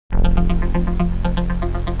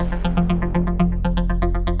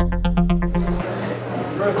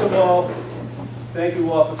thank you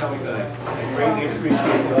all for coming tonight. I greatly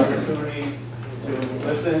appreciate the opportunity to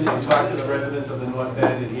listen and talk to the residents of the North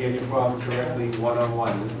End and hear your problems directly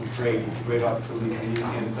one-on-one. This is great. It's a great opportunity for you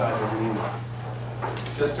inside the community.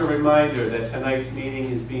 Just a reminder that tonight's meeting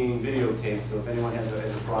is being videotaped, so if anyone has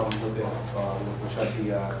a problem with it, we'll shut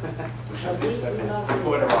the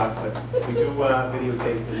recorder off, but we do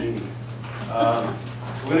videotape the meetings.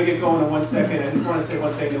 We're going to get going in 1 second. I just want to say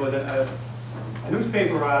one thing. There was a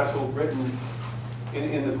newspaper article written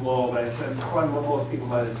in the Globe, and I said most people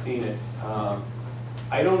might have seen it.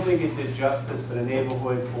 I don't think it did justice to the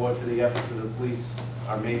neighborhood or to the efforts that the police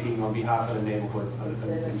are making on behalf of the neighborhood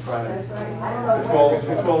in trying to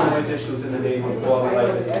control noise issues in the neighborhood. So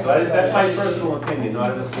that's my personal opinion,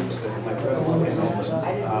 not as a police official. My personal opinion.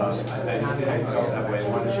 I felt that way. I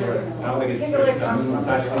wanted to share it. I don't think it's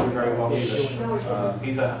not doing very well either.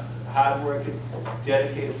 He's a hard-working,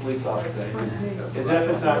 dedicated police officer. His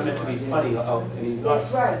efforts aren't meant to be funny, and he's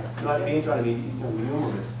not being trying to be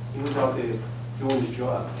humorous. He was out there doing his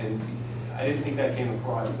job, and I didn't think that came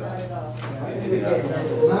across. Not I've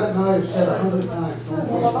said 100 times.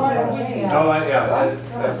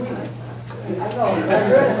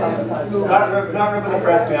 Not ripping the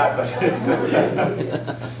press back, but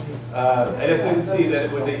I just didn't see that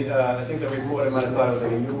it was I think the reporter might have thought it was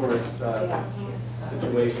like a humorous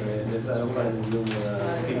situation. There's no kind of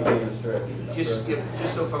humor people being disturbed.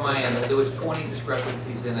 Just so from my end, there was 20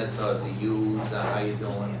 discrepancies in it, the use, how you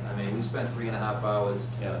doing. I mean, we spent 3.5 hours.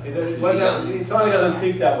 Yeah, Tony doesn't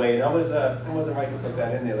speak that way. It wasn't right to put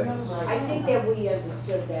that in there. I think that we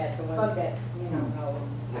understood that, the ones that, know.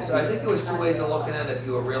 So I think there was 2 ways of looking at it. If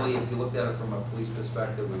you looked at it from a police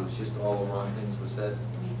perspective, it was just all the wrong things were said.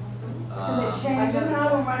 Can they change it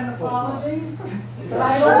now and write an apology? But I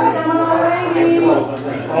don't think I'm an old lady.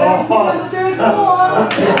 Let's do it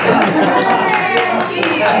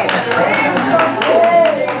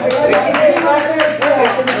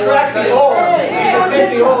You should take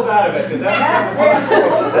the old out of it, because that's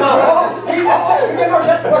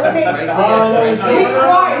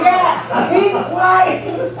Be quiet.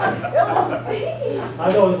 I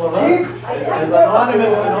know it's one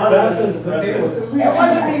anonymous. It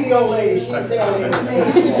wasn't me, the old lady. She was the old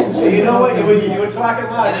lady. You know what? You were talking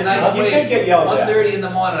loud. In a nice you way, could get yelled at. 1:30 in the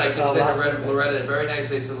morning, I just said to Loretta, very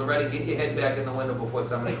nice. I said, Loretta, get your head back in the window before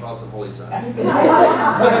somebody calls the police on you.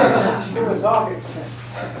 She was talking.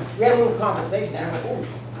 We had a little conversation.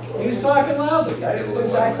 He was talking loudly. I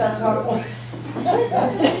started talking.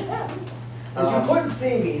 But you couldn't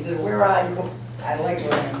see me. He said, "Where are you?" I like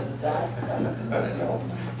where I am at the time.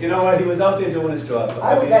 You know what? He was out there doing his job.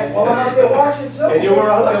 I was out there watching too. And you were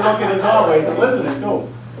out there looking as always and listening too,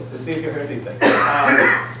 to see if you heard anything.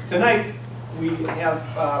 Tonight,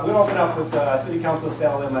 we'll open up with City Councilor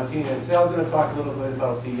Sal LaMattina. And Sal's going to talk a little bit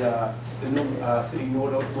about the new city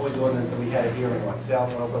noise ordinance that we had a hearing on. Sal,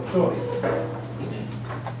 you want to go? Sure.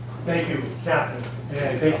 Thank you, Captain,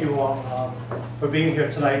 and thank you all for being here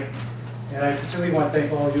tonight. And I particularly want to thank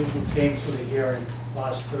all of you who came to the hearing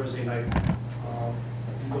last Thursday night,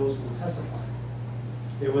 and those who testified.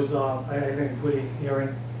 It was, I think, a good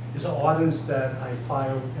hearing. It's an ordinance that I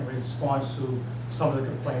filed in response to some of the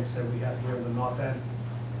complaints that we have here in the North End.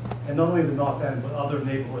 And not only the North End, but other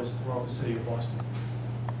neighborhoods throughout the city of Boston.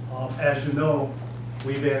 As you know,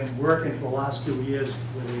 we've been working for the last few years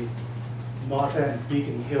with the North End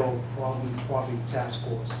Beacon Hill Problem Property Task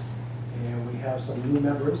Force. And we have some new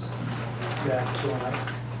members that join us,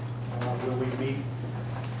 where we meet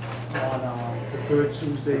on the 3rd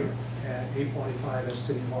Tuesday at 8:45 at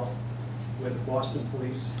City Hall with Boston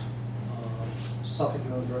Police, Suffolk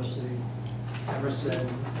University, Emerson,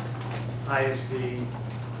 ISD,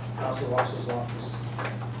 Council Ross's office,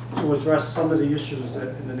 to address some of the issues that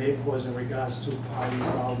in the neighborhoods in regards to parties,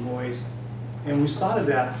 loud noise. And we started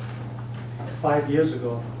that 5 years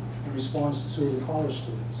ago in response to the college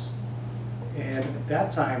students. And at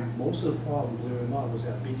that time, most of the problem, believe it or not, was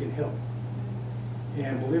at Beacon Hill.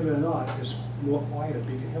 And believe it or not, it's more quiet at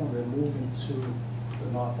Beacon Hill than moving to the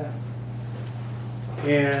North End.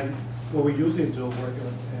 And what we usually do, working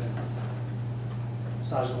with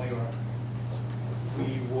Sergeant Leroy,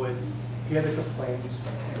 we would hear the complaints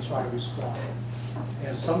and try to respond.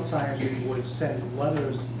 And sometimes we would send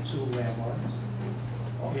letters to landlords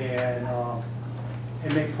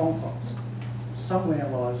and make phone calls. Some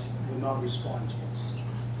landlords would not respond to us.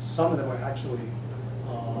 Some of them were actually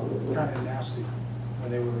kind of nasty when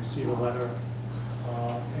they would receive a letter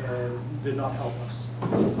and did not help us.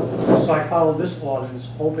 So I followed this ordinance,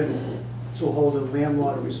 hoping to hold the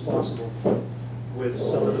landlord responsible with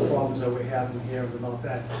some of the problems that we're having here in the North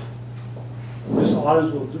End. This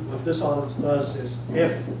ordinance what this ordinance does is,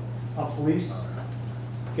 if a police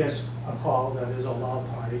gets a call that is a loud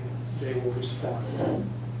party, they will respond.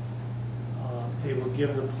 They will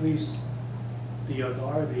give the police the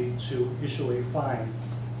authority to issue a fine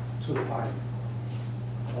to the party.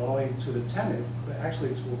 Not only to the tenant, but actually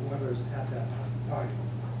to whoever is at that party.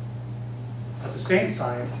 At the same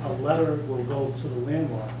time, a letter will go to the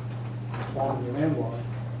landlord, inform the landlord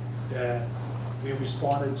that we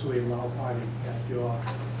responded to a loud party at your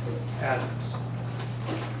address.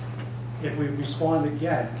 If we respond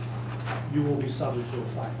again, you will be subject to a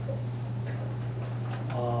fine.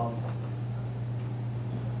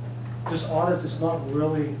 This audit is not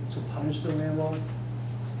really to punish the landlord,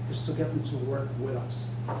 it's to get them to work with us.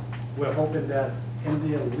 We're hoping that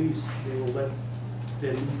in their lease, they will let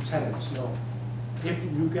their new tenants know. If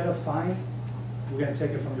you get a fine, we're gonna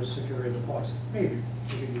take it from your security deposit. Maybe,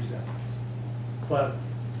 we can use that. But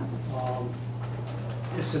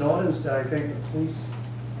it's an ordinance that I think the police,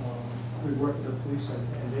 we work with the police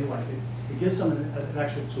and they like it. It gives them an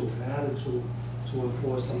extra tool, an added tool to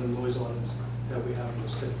enforce some of the noise ordinance that we have in the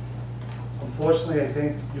city. Unfortunately, I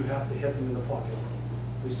think you have to hit them in the pocket.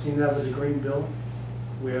 We've seen that with the green bill,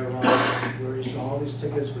 where we're issuing all these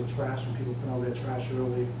tickets with trash, when people put out their trash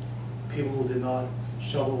early, people who did not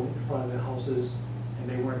shovel in front of their houses, and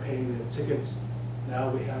they weren't paying their tickets. Now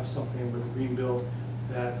we have something with the green bill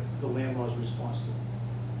that the landlord is responsible.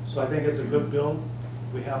 So I think it's a good bill.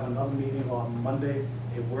 We have another meeting on Monday,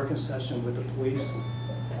 a working session with the police,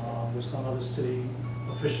 with some other city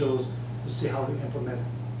officials to see how we implement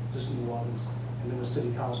this new ordinance. And then the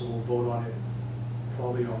city council will vote on it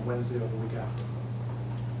probably on Wednesday or the week after.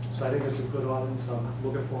 So I think it's a good ordinance. I'm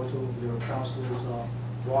looking forward to it. There were councilors,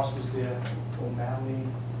 Ross was there, O'Malley,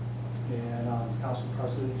 and Council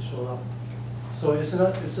President showed up. So it's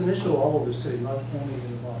an issue all over the city, not only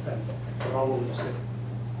in North End, but all over the city.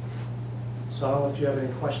 So I don't know if you have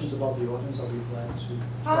any questions about the ordinance, I'll be glad to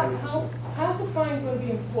try to answer. How's the fine going to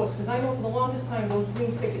be enforced? Because I know for the longest time, those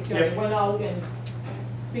green tickets Yeah. went out and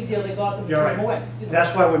big deal, they got them, You're threw them away. right.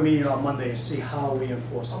 That's why we're meeting on Monday and see how we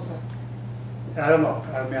enforce it. Okay. I don't know,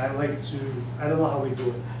 I mean, I don't know how we do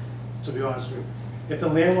it, to be honest with you. If the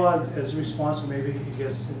landlord is responsible, maybe it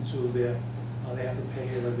gets into their, they have to pay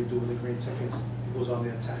it like we do with the green tickets, it goes on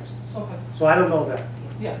their taxes. Okay, So I don't know that.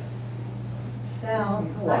 yeah. Sal,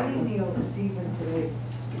 I emailed Stephen today.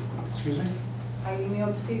 Excuse me? I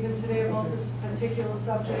emailed Stephen today about this particular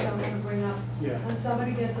subject I'm gonna bring up. Yeah. When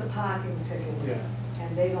somebody gets a parking ticket. Yeah.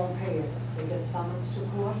 And they don't pay it, they get summoned to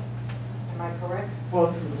court, am I correct? Well,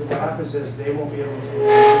 what happens is they won't be able to renew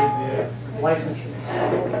their licenses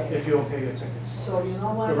if you don't pay your tickets. So you know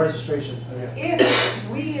The what? registration, yeah. If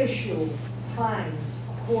we issue fines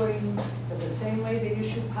according to the same way they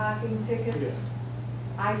issue parking tickets,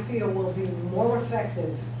 I feel will be more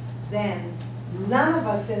effective than none of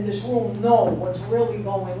us in this room know what's really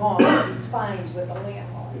going on with these fines with the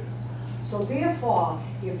landlords. So therefore,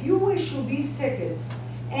 if you issue these tickets,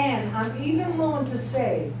 and I'm even willing to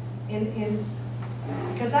say,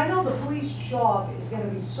 because I know the police job is gonna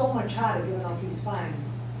be so much harder giving out these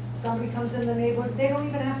fines. Somebody comes in the neighborhood, they don't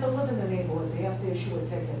even have to live in the neighborhood, they have to issue a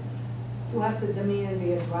ticket. You have to demand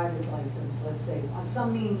their driver's license, let's say, or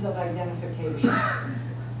some means of identification.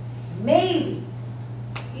 Maybe,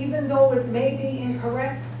 even though it may be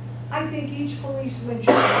incorrect, I think each policeman should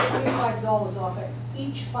get $25 off of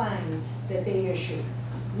each fine that they issue.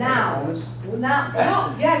 Now,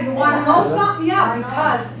 yeah, you wanna know something? Yeah,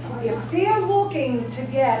 because if they're looking to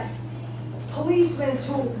get policemen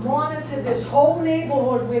to monitor this whole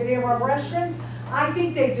neighborhood where there are restaurants, I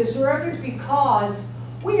think they deserve it because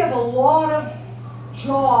we have a lot of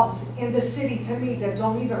jobs in the city, to me, that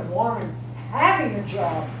don't even warrant having a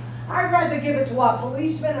job. I'd rather give it to our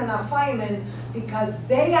policemen and our firemen because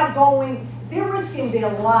they're risking their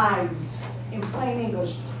lives in plain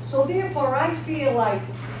English. So therefore, I feel like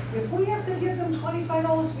if we have to give them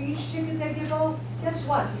 $25 for each ticket they give out, guess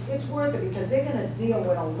what? It's worth it because they're gonna deal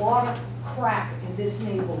with a lot of crap in this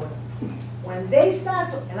neighborhood. When they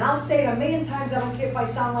start, and I'll say it a million times, I don't care if I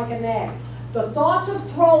sound like a nag, the thoughts of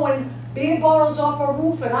throwing beer bottles off a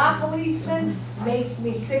roof at our policemen makes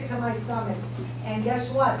me sick to my stomach. And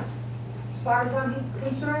guess what? As far as I'm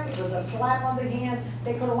concerned, it was a slap on the hand.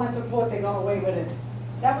 They could have went to court, they got away with it.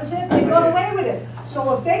 That was it, they got away with it.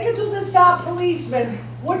 So if they could do this to our policemen,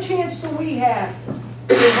 what chance do we have?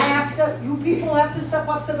 You people have to step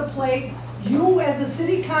up to the plate. You as a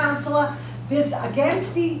city councilor, this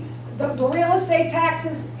against the real estate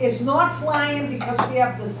taxes is not flying because we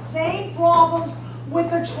have the same problems with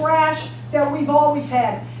the trash that we've always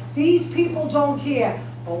had. These people don't care.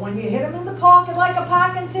 But when you hit them in the pocket like a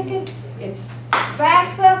parking ticket, it's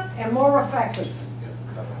faster and more effective.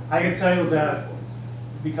 I can tell you that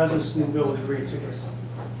because of this new bill with the green tickets,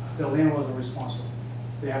 the landlords are responsible.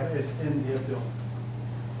 They have, it's in their bill.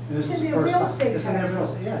 And this It's is in the their first real time. estate It's in their tax. real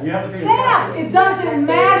estate, yeah, you have to pay the Sam, taxes. it doesn't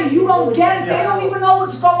matter, you don't get it, they don't even know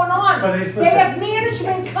what's going on. But they- They listen, have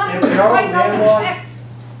management coming if to you're a write out the landlord-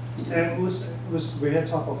 checks. And listen, we're here to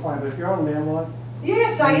talk about crime, but if you're a landlord,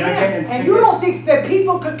 Yes, I And you're am, getting and you don't tickets. think that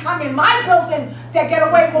people could come in my building that get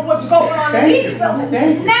away with what's going on in Thank these you, buildings?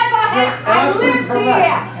 thank you. Never You're have, I absolutely live correct.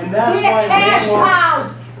 here. And that's They're why cash landlords- cows,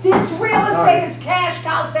 this real right. estate is cash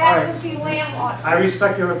cows to All right. absentee landlords. I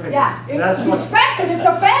respect your opinion. Yeah, That's what, respect it, it's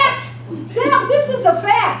a fact. Sam, this is a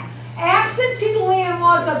fact. Absentee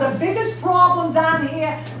landlords are the biggest problem down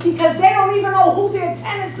here because they don't even know who their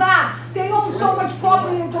tenants are. They own so much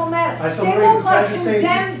property it don't matter. All right, so They Marie, look can I like just say-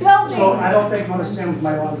 condemned buildings. so I don't think you understand what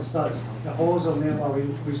my ordinance does. The holders of land are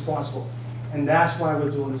responsible, and that's why we're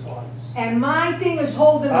doing this ordinance. And my thing is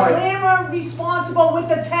holding the All right. landlord responsible with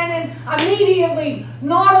the tenant immediately,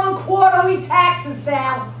 not on quarterly taxes,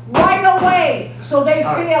 Sal, right away, so they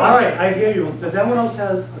All right, feel. all right, I hear you. Does anyone else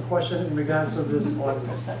have a question in regards to this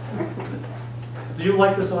ordinance? Do you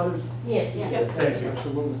like this ordinance? Yes, yes. Thank you.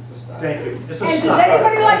 Thank you. It's a And does start.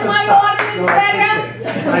 anybody like It's a my start. ordinance No, I better?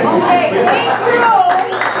 appreciate it. I Okay,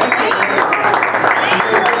 appreciate it.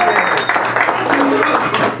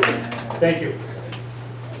 Thank you.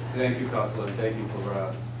 Thank you, Councilor, thank you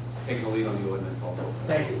for taking the lead on the ordinance also.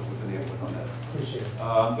 Thank you. With the input on that. Appreciate it.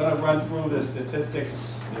 I'm gonna run through the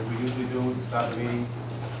statistics as we usually do at the start of the meeting.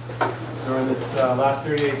 During this last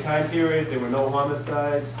 30-day time period, there were no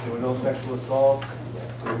homicides, there were no sexual assaults,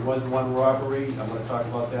 there was one robbery, I'm gonna talk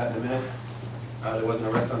about that in a minute. There was an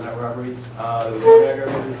arrest on that robbery. There was one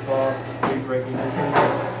aggravated assault, 3 breaking into,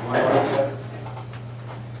 1 auto theft,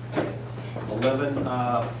 11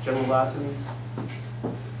 general larcenies,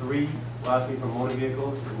 3 larceny from motor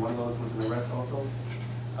vehicles, and 1 of those was an arrest also.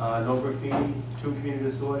 No graffiti, 2 community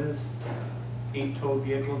disorders, 8 towed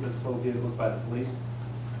vehicles, that's towed vehicles by the police.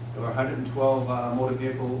 There were 112 motor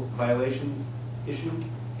vehicle violations issued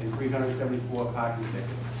and 374 parking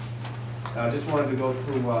tickets. I just wanted to go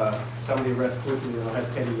through some of the arrests quickly, and I'll have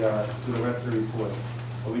Kenny do the rest of the report.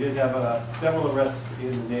 But we did have several arrests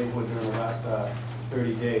in the neighborhood during the last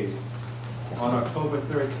 30 days. On October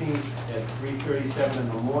 13th at 3:37 in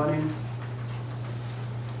the morning,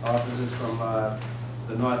 officers from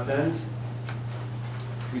the North End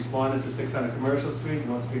responded to 600 Commercial Street,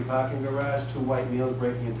 North Street parking garage, 2 white males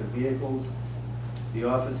breaking into vehicles. The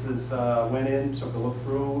officers went in, took a look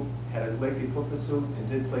through, had a lengthy foot pursuit, and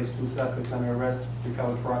did place 2 suspects under arrest,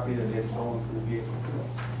 recovered property that they had stolen from the vehicles.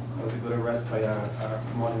 That was a good arrest by our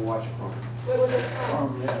morning watch crew. Where was it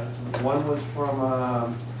from? One was from,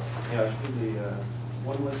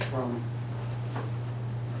 one was from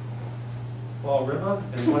Fall River,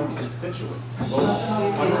 and one's from Situate.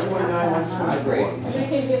 One's 29, one's 24. They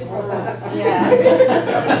came here for us. 29,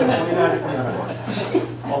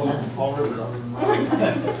 24. Fall River.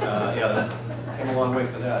 Yeah, that came a long way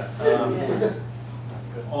for that.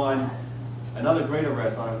 On another great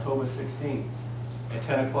arrest on October 16th, at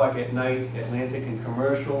 10 o'clock at night, Atlantic and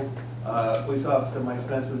Commercial, police officer Mike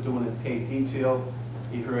Spence was doing a paid detail.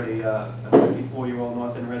 He heard a 54-year-old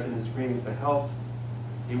North End resident screaming for help.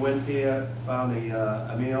 He went there, found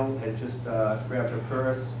a male, had just grabbed her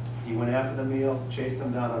purse. He went after the male, chased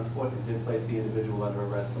him down on foot, and did place the individual under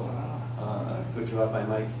arrest. So, good job by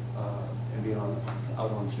Mike and being out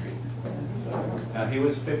on the street. He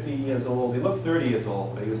was 50 years old. He looked 30 years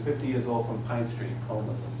old, but he was 50 years old from Pine Street,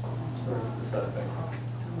 homeless, the suspect.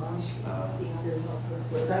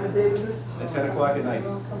 What time of day was this? At 10 o'clock at night.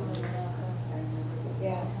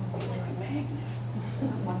 Yeah.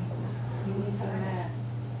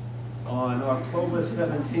 On October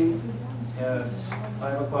 17th, at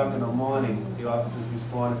 5 o'clock in the morning, the officers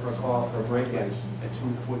responded for a call for a break-in at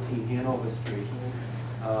 214 Hanover Street.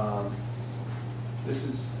 This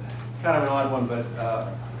is kind of an odd one, but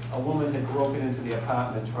a woman had broken into the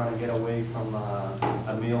apartment trying to get away from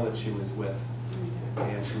a meal that she was with.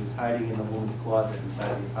 And she was hiding in the woman's closet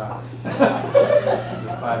inside the apartment. It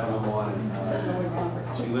was 5 in the morning.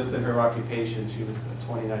 She listed her occupation. She was a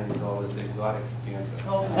 29-year-old exotic dancer.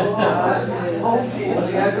 And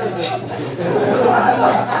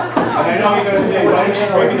I know you're going to say, why did she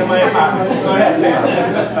break into my apartment? Go ahead, say it.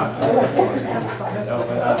 No,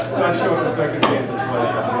 but not sure what the circumstances were.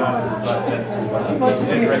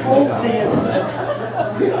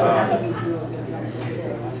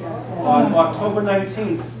 On October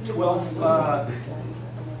 19th,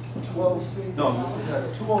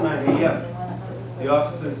 2:09 a.m., the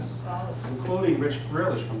officers, including Rich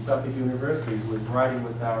Grillish from Suffolk University, who was riding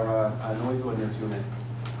with our noise ordinance unit,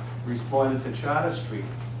 responded to Charter Street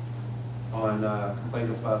on complaint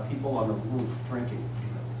of people on the roof drinking.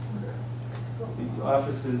 The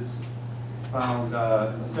officers found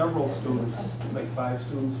several students, like 5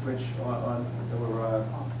 students, Rich, that were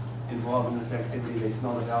involved in this activity. They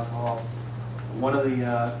smelled of alcohol. One of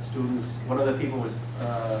the people was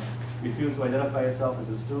refused to identify herself as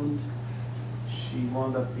a student. She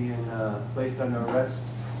wound up being placed under arrest.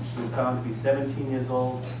 She was found to be 17 years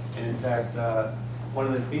old, and in fact, one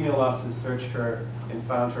of the female officers searched her and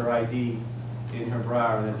found her ID in her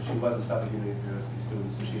bra, and that she was a Suffolk University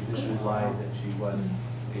student, so she additionally lied that she was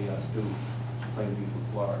a student. She claimed to be from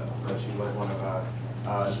Florida, but she was one of our...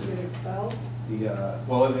 She get expelled?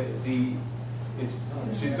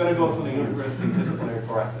 She's going to go through the university disciplinary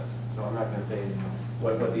process, so I'm not going to say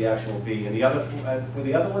what the action will be. And the other, were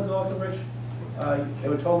the other ones also, Rich? They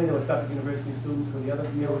were told me they were Suffolk University students. Were the other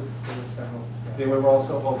years? There were several. They were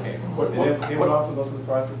also, okay. They would also go through the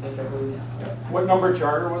process, which I believe. Yeah. What number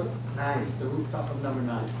charter was it? 9, it's the rooftop of number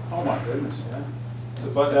 9. Oh my goodness, yeah.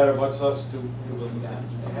 So that abuts us to It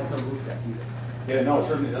has no roof deck either. Yeah, no, it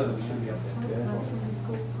certainly doesn't. It should be up there.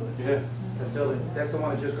 Yeah. The building, that's the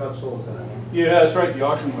one that just got sold. Yeah, that's right, the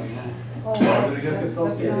auction money. Did it just get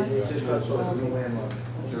sold? Yeah, it just got sold to the new landlord.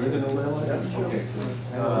 There is a new landlord? Okay.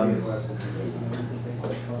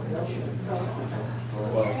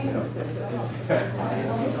 Well,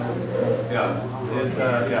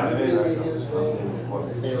 yeah, I mean,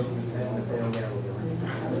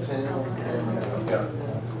 yeah,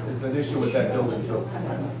 there's an issue with that building too,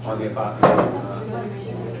 on the apartment.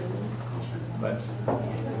 But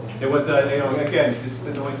there was again, just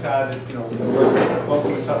the noise car that,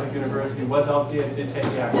 closely with Suffolk University was out there, did take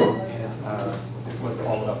action, and it was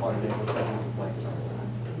followed up on a neighborhood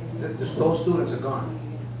complaint. Those students are gone.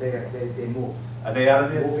 They moved. Are they out of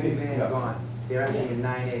there? Moving van, Yeah. gone. They're actually in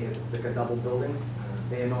 9 acres. It's like a double building.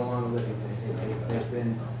 They are no longer living there.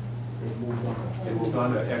 They've moved on. They moved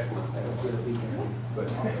on to excellent. That's where the weekend is. But,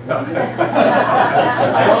 no.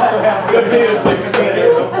 I also have good news.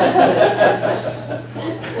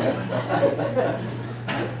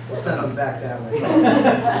 We'll send them back that way.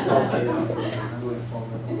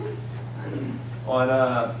 On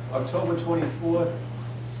October 24th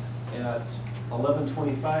at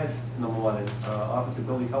 11:25 in the morning, Officer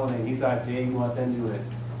Billy Cullinane, he's our day North End unit.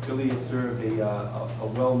 Billy observed a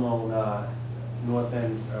well-known North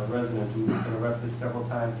End resident who's been arrested several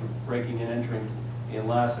times for breaking and entering and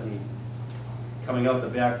larceny, coming out the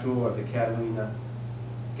back door of the Cattina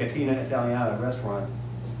Italiana restaurant,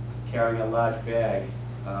 carrying a large bag.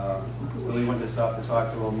 Billy went to stop to talk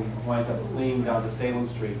to him. He winds up fleeing down to Salem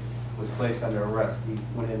Street, was placed under arrest. He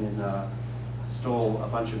went in and stole a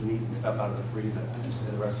bunch of meat and stuff out of the freezer in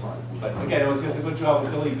the restaurant. But again, it was just a good job of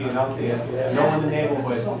Billy being out there, knowing the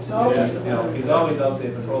neighborhood. He's always out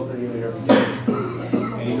there, patrols the area every day.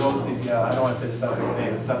 And he knows these, I don't want to say the suspect's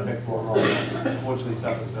name, the suspect for him, unfortunately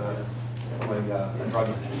suffers from a drug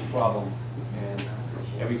problem. And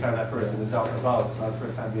every time that person is out and about, it's not his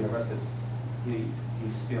first time being arrested,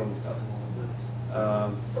 he's stealing stuff.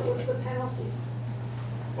 So what's the penalty?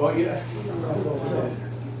 Well, yeah.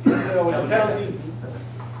 The penalty.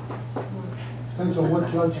 Depends on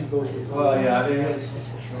what judge he goes with. Well, yeah, I mean,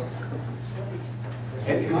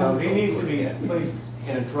 he needs to be placed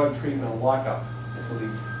in a drug treatment lockup until he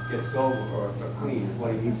gets sober or clean is what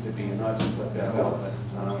he needs to be, and not just let that go.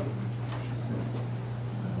 But,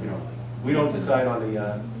 we don't decide on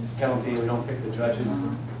the penalty. We don't pick the judges.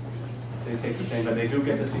 They take the thing, but they do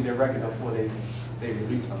get to see their record before they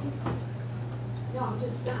release them. No, I'm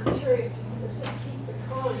curious because if this keeps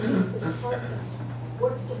occurring, this person,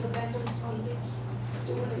 what's to prevent them from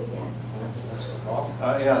doing it again?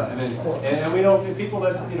 Yeah, I mean, and we don't, people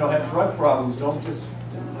that, have drug problems don't just,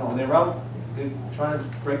 when they're out, they're trying to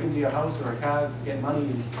break into your house or a car, get money,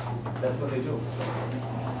 and that's what they do.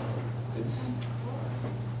 It's,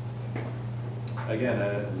 again,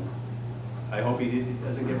 I hope he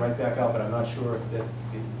doesn't get right back out, but I'm not sure if that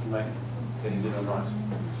he might say he did or not.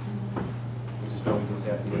 We just know he was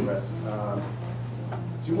after the arrest.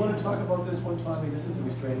 Do you want to talk about this one, Tommy? This is the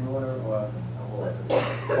restraining order, or?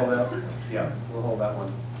 Hold that? Yeah, we'll hold that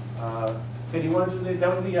one. Ted, you want to do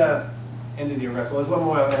that was the end of the arrest. Well, there's one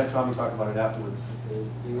more. I'll have Tommy talk about it afterwards.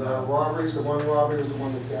 The robberies, the one robbery was the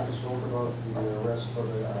one that Cap spoke about, the arrest for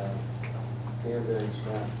the handbag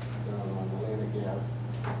snatch on Atlantic Ave.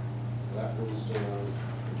 That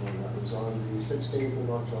was on the 16th of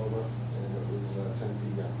October, and it was 10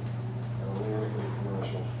 p.m. Atlantic and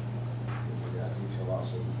Commercial. We got detail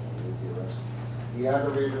also with the arrest. The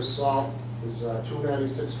aggravated assault was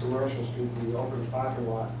 296 Commercial Street, the open parking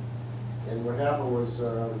lot. And what happened was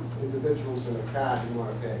individuals in a car didn't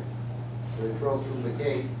want to pay. So they drove through the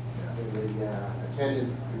gate, And the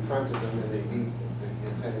attendant confronted them, and they beat the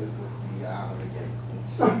attendant with the arm of the gate.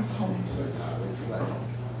 So, they fled.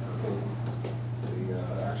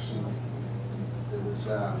 Actually, there was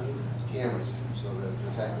cameras, so the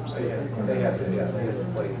detectives. They have the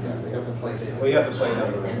plate. Yeah, they have the plate there. We have the plate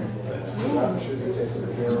number. That should be taken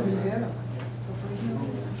care of.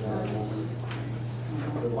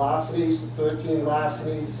 The larcenies, 13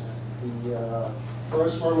 larcenies. The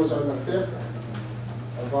first one was on the 5th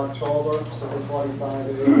of October,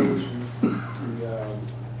 7:45 a.m. The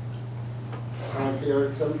time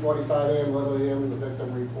period, 7:45 a.m., 11 a.m. The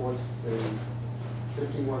victim reports the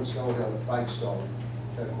 51 Stonehill bike stolen.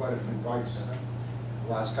 Had quite a few bikes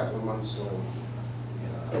the last couple of months, so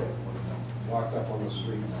walked up on the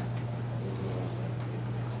streets.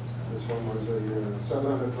 This one was a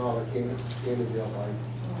 $700 Cannondale bike.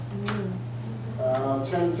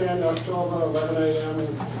 10/10 October, 11 a.m.,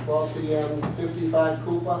 12 p.m., 55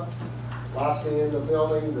 Cooper. Last thing in the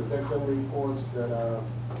building, the victim reports that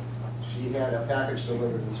she had a package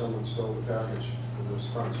delivered and someone stole the package from this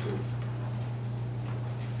front street.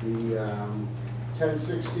 The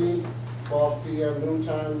 10/16, 12 p.m.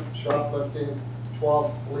 noontime, shoplifting,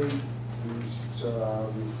 12 Fleet,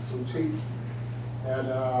 boutique, had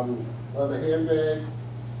leather handbag,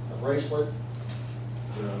 a bracelet,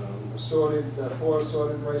 assorted, 4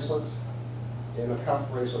 assorted bracelets, and a cuff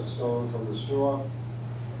bracelet stolen from the store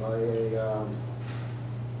by a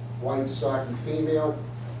white stocky female,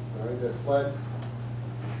 that fled.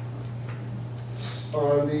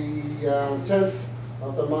 On the 10th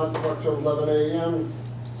of the month, October, 11 a.m.,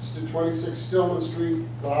 26 Stillman Street,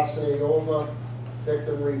 larceny over.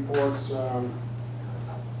 Victim reports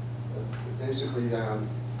basically the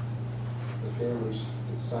family's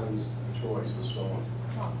son's choice was stolen.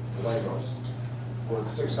 Legos worth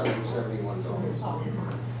 $671.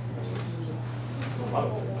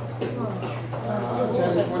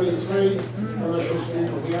 1023 Commercial Street,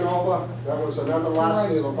 Hanover. That was another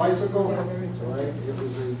larceny of a bicycle. Right? It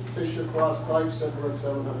was a Fisher Cross bike, set worth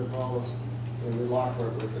 $700, and we locked her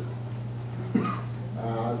with it.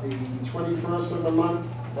 The 21st of the month,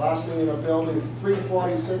 larceny in a building,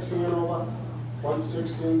 346 Hanover,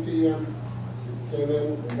 1:16 p.m. came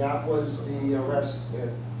in, and that was the arrest at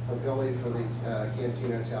a building for the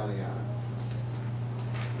Cantina Italiana.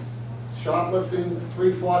 Shoplifting,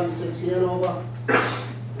 346 Hanover.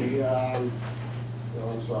 The, I'm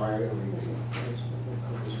sorry, I gotta read this.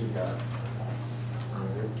 Disregard.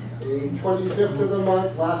 The 25th of the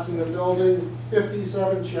month, last in the building,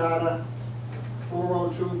 57 Charter,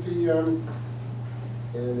 4:02 p.m.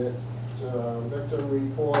 And it, victim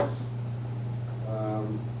reports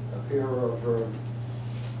a pair of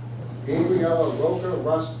Gabriella Roker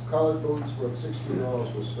rust-colored boots worth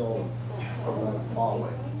 $60 were stolen from the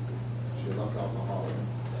hallway. She left out in the hallway.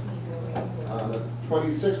 The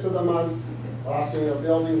 26th of the month, last in the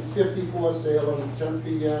building, 54 Salem, 10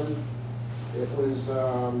 p.m. It was,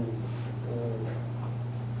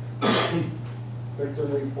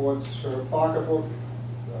 victim reports her pocketbook,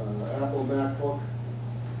 Apple MacBook,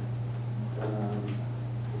 and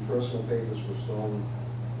personal papers were stolen.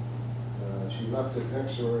 She left it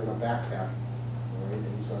next to her in a backpack, right,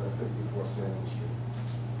 inside of 54 Salem Street.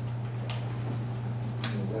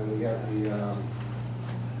 And then we got the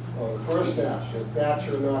first snatch at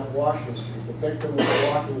Thatcher, North Washington Street. The victim was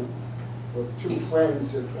walking with 2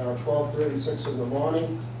 friends at 12:36 in the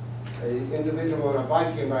morning. An individual on a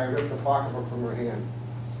bike came by and ripped the pocketbook from her hand.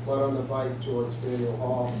 Fled on the bike towards Faneuil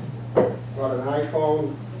Hall. Got an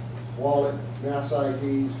iPhone, wallet, mass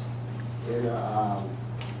IDs, and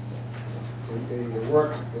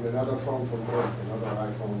work, and another phone from work, another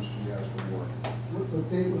iPhone she has from work. What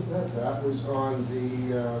date was that? That was on the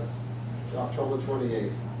October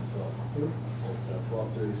 28th. So, at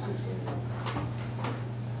 12:36 a.m.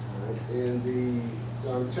 And the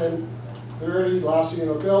 10:30, last in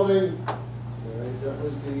the building. That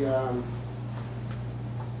was the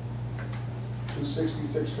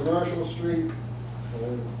 266 Commercial Street.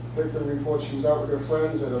 Victim reports she was out with her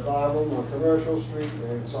friends at a bar room on Commercial Street,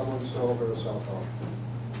 and someone stole her cell phone.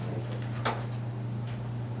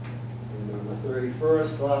 And on the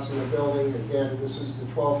 31st, glass in the building, again, this is the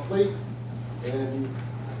 12th Fleet, and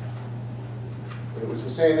it was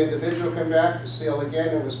the same individual come back to steal again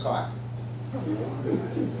and was caught.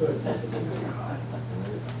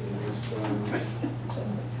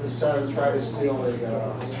 This time tried to steal a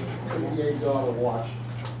 $58 watch,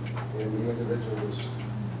 and the individual was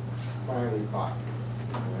finally caught.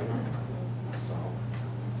 So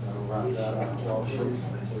that'll wrap that up. 12 Fleets.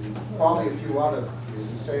 Probably a few other, it's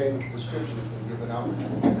the same descriptions been given out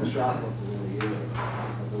in the shoplifting in the area.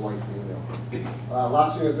 the white female.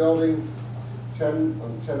 Last year building,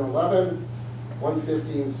 1011,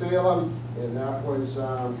 115 Salem, and that was,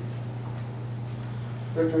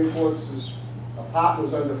 victim reports his apartment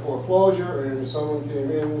was under foreclosure, and someone came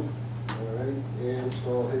in, all right, and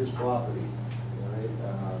stole his property. All right,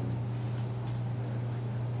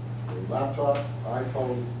 a laptop,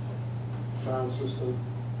 iPhone, sound system,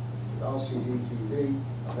 LCD TV,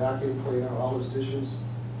 a vacuum cleaner, all his dishes,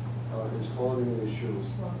 his clothing and his shoes.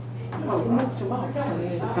 He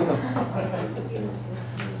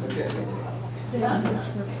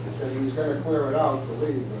said he was gonna clear it out to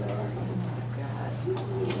leave, but,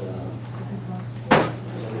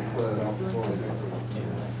 clear it out before we get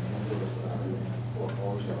to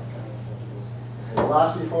foreclosure. And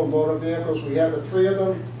lastly, for motor vehicles, we had the 3 of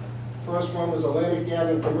them. First one was Atlantic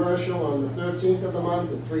Avenue Commercial on the 13th of the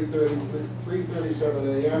month at 3:37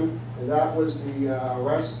 a.m. And that was the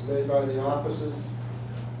arrest made by the officers.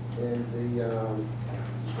 And the,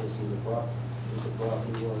 let's see, the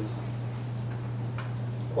property was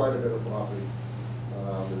quite a bit of property.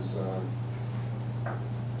 There's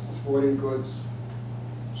sporting goods,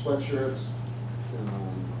 sweatshirts,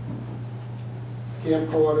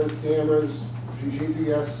 camcorders, cameras,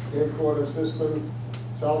 GPS camcorder system,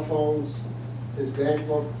 cell phones, his bank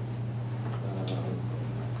book,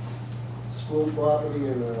 school property,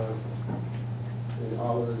 and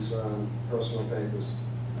all of his personal papers.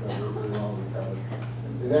 Were all recovered.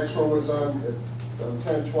 The next one was on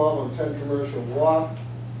 10/12 on 10 Commercial Walk.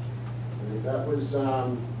 And that was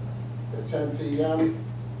at 10 p.m.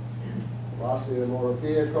 Lost the motor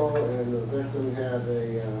vehicle, and the victim had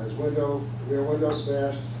his rear window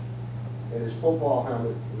smashed, and his football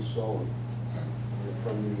helmet was stolen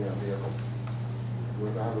from the vehicle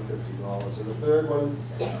worth $150. And the third one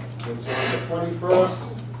was on the 21st,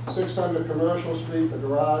 600 Commercial Street, the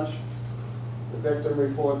garage. The victim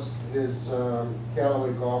reports his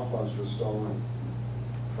Callaway golf clubs were stolen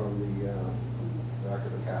from the back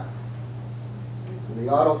of the car. And the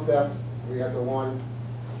auto theft, we had the one.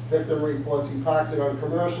 Victim reports he parked it on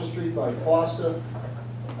Commercial Street by Foster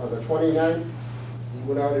on the 29th. He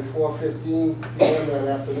went out at 4:15 p.m. that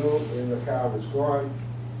afternoon, and the car was gone.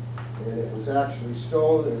 And it was actually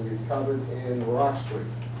stolen and recovered in Rock Street.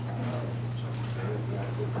 And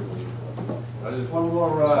that's it for me. There's one more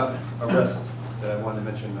arrest that I wanted to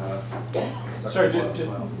mention. Sorry,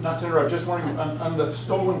 not to interrupt, just wondering, on the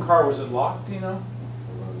stolen car, was it locked, do you know?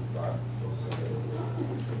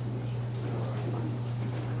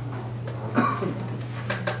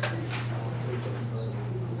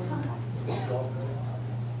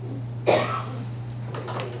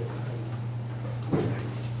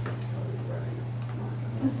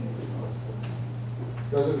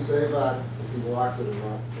 Doesn't say about if he locked it or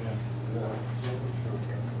not. No.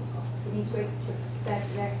 Did he break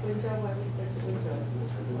that window, or he break the window?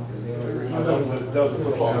 That was the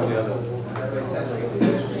football on the other.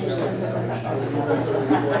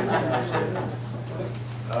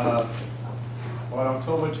 On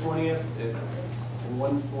October 20th at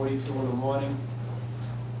 1:42 in the morning,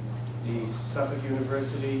 the Suffolk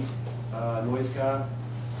University noise car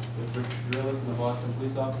with Richard Drillis and the Boston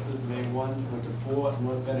police officers, May 1, went to 4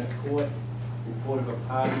 North Bennett Court, reported a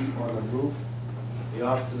party on the roof. The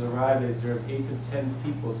officers arrived, they observed 8 to 10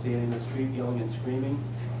 people standing in the street yelling and screaming.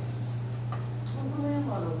 Who's the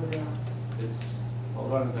landlord over there? It's,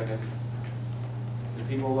 hold on a second. The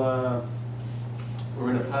people were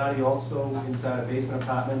in a party also inside a basement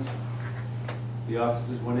apartment. The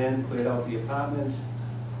officers went in, cleared out the apartment.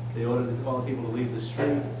 They ordered all the people to leave the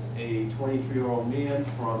street. A 23-year-old man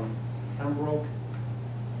from Pembroke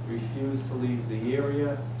refused to leave the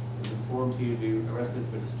area. He was informed he would be arrested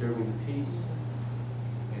for disturbing the peace,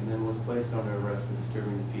 and then was placed under arrest for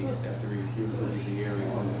disturbing the peace after he refused to leave the area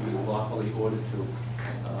when he was lawfully ordered to.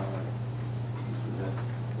 This was at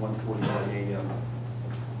 1:49 a.m.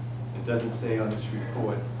 It doesn't say on this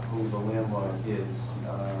report who the landlord is.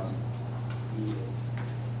 He is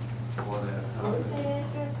for that. What is that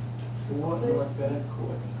address? 4 North Bennett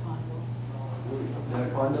Court. Is that a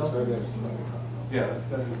condo? Yeah, it's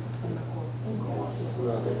got to be.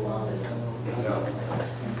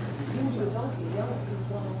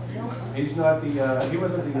 He's not the, he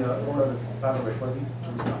wasn't the owner of the Fountain Ridge, was he?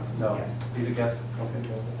 No, he's a guest. Okay.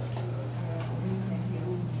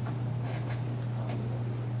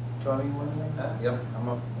 Charlie, you want to? Yep, I'm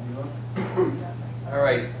up. All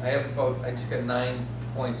right, I just got 9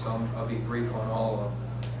 points, I'll be brief on all of them.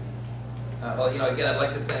 Well, you know, again, I'd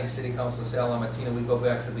like to thank City Councilor Sal LaMattina. We go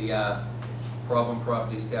back to the Problem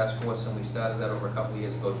Properties Task Force, and we started that over a couple of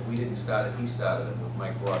years ago. We didn't start it, he started it with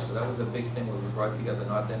Mike Ross. So that was a big thing where we brought together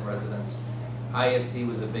North End residents, ISD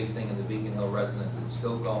was a big thing in the Beacon Hill residents, it's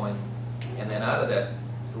still going. And then out of that,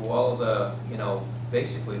 through all of the,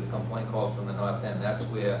 basically the complaint calls from the North End, that's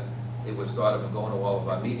where it was thought of and going to all of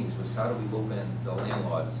our meetings was how do we loop in the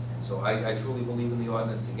landlords? And so I truly believe in the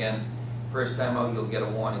ordinance. Again, first time out, you'll get a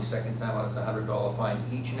warning, second time out, it's a $100 fine.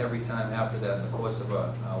 Each and every time after that, in the course of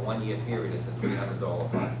a 1-year period, it's a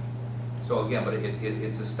 $300 fine. So again, but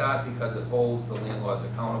it's a start because it holds the landlords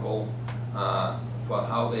accountable for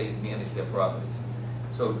how they manage their properties.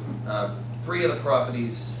 So 3 of the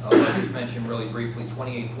properties, I'll just mention really briefly,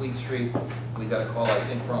 28 Fleet Street, we got a call, I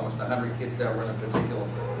think, for almost 100 kids that were in a particular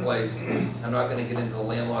place. I'm not gonna get into the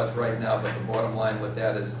landlords right now, but the bottom line with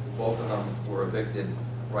that is both of them were evicted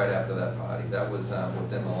right after that party. That was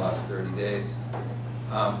within the last 30 days.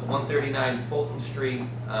 139 Fulton Street,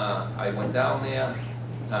 I went down there.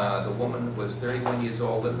 The woman was 31 years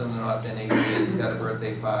old, lived in the North End 8 years, had a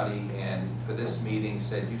birthday party, and for this meeting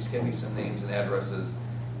said, you just give me some names and addresses.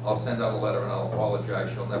 I'll send out a letter and I'll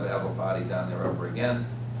apologize. She'll never have a party down there ever again.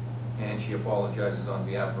 And she apologizes on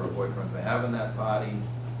behalf of her boyfriend for having that party.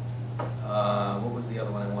 What was the other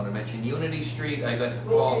one I want to mention? Unity Street, I got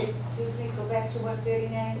called. Excuse me, go back to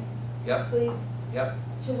 139, Yep, please. yep.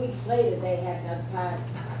 2 weeks later, they had another party.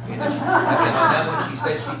 And on that one, she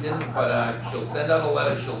said she didn't, but she'll send out a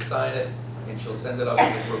letter, she'll sign it, and she'll send it out to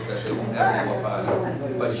the group that they won't have any more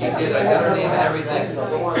parties. But she did, I got her name and everything.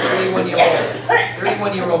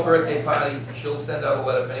 31-year-old birthday party, she'll send out a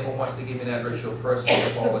letter. If anyone wants to give me an address, she'll personally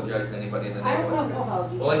apologize to anybody in the I don't neighborhood. know how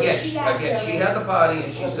old you. Well, again, she had the party,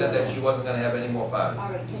 and she said that she wasn't gonna have any more parties. All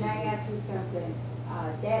right, can I ask you something?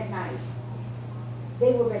 That night,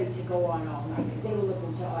 they were ready to go on all night, because they were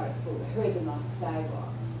looking to order food. I heard them on the sidewalk.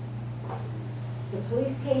 The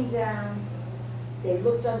police came down, they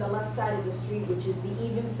looked on the left side of the street, which is the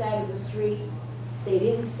even side of the street. They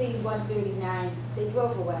didn't see 139, they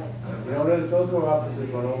drove away. Those were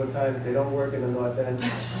officers on overtime, they don't work in the North End.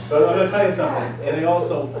 But I'm gonna tell you something, and they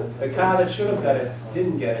also, the car that should have got it,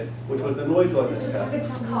 didn't get it, which was the noise ordinance This car. was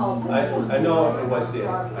 6 calls. I know it was there,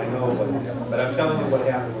 I know it was there, but I'm telling you what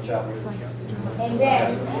happened, which happened. And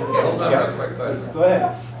then, Okay, hold on real quick, bud. Go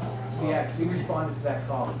ahead. Yeah, we responded to that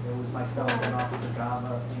call. It was myself and Officer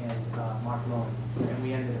Gama and Mark Rowan, and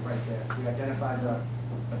we ended it right there. We identified the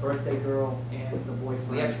birthday girl and the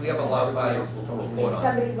boyfriend. We have a loud party to and report on.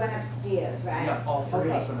 somebody went upstairs, right? Yeah, all 3 of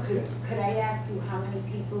us Okay, went upstairs. could I ask you how many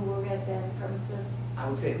people were at that premises? I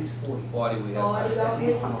would say at least 40. 40 we have. 40,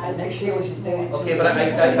 okay? Next year we should do it. Okay, but I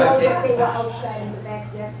You know that they were outside in the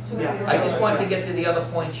back deck too? Yeah. I just want to get to the other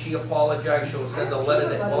point, she apologized, she'll send a letter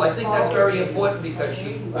that, well, I think that's very important because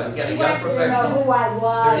she, again, a She young wanted to know professional, who I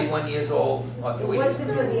was. 31 years old. It wasn't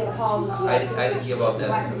for the apology. I didn't give out that She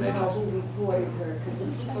wanted to know information. who reported her, because the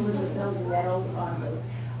people in the building, that old council,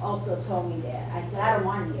 also told me that. I said, I don't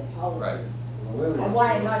want any apology. Right, I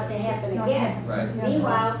want it not to happen again. right.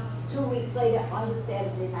 Meanwhile, 2 weeks later, on the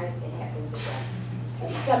Saturday night, it happens again.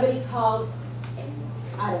 And somebody called, and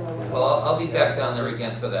I don't know what. Well, I'll be back down there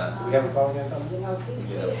again for that. Do we have a call again, Tom? You know,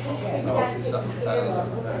 Yeah. that's Something's out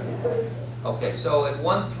of Okay, so at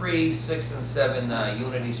 1, 3, 6, and 7,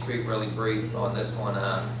 Unity Street, really brief on this one.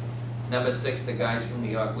 Number 6, the guy from New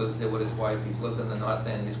York lives there with his wife. He's lived in the North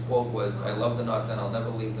End. His quote was, "I love the North End. I'll never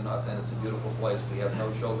leave the North End. It's a beautiful place. We have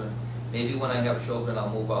no children. Maybe when I have children, I'll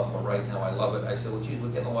move out, but right now I love it." I said, well, geez, we're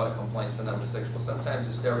getting a lot of complaints for number 6, but sometimes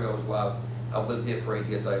the stereo is loud. I've lived here for 8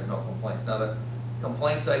 years. I have no complaints. Now, the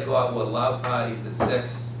complaints I got were loud parties at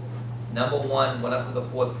 6. Number 1, went up to the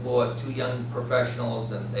 4th floor, 2 young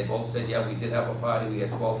professionals, and they both said, yeah, we did have a party. We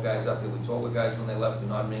had 12 guys up there. We told the guys when they left, do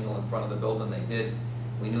not mingle in front of the building. They did.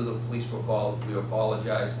 We knew the police were called. We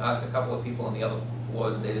apologized. Asked a couple of people on the other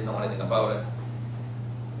floors. They didn't know anything about it.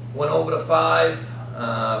 Went over to 5.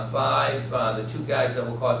 The 2 guys that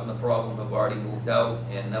were causing the problem have already moved out.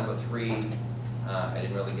 And number 3, I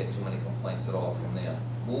didn't really get too many complaints at all from there.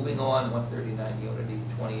 Moving on, 139 Unity,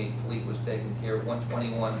 28 Fleet was taken care of.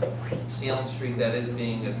 121 Salem Street, that is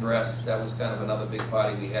being addressed. That was kind of another big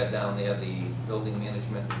party we had down there. The building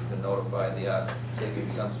management has been notified. They are taking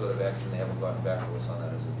some sort of action. They haven't gotten back to us on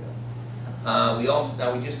that as of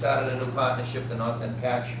yet. We just started a new partnership, the North End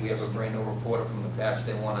Patch. We have a brand new reporter from the Patch.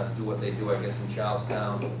 They want to do what they do, I guess, in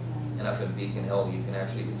Charlestown and up in Beacon Hill. You can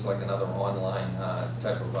actually, it's like another online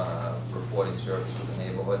type of reporting service for the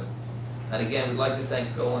neighborhood. And again, we'd like to thank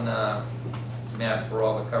Phil and Matt for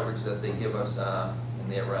all the coverage that they give us in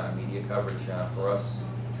their media coverage for us.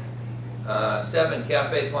 7,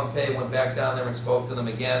 Cafe Pompey, went back down there and spoke to them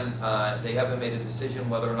again. They haven't made a decision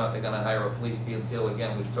whether or not they're going to hire a police detail.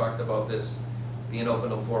 Again, we've talked about this. Being open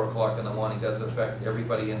till 4 o'clock in the morning does affect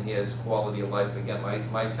everybody in here's quality of life. Again,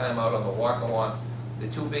 my time out on the walk-along The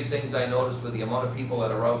two big things I noticed were the amount of people that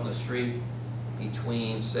are out in the street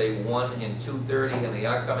between, say, 1 and 2:30, and they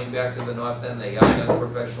are coming back to the north end. They are young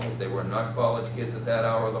professionals. They were not college kids at that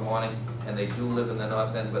hour of the morning, and they do live in the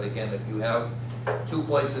north end. But again, if you have two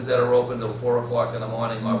places that are open till 4 o'clock in the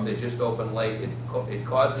morning, or if they're just open late, it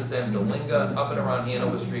causes them to linger up and around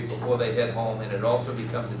Hanover Street before they head home, and it also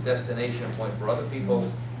becomes a destination point for other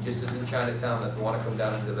people, just as in Chinatown, that want to come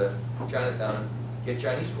down into the Chinatown and get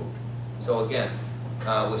Chinese food. So again,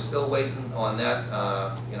 we're still waiting on that.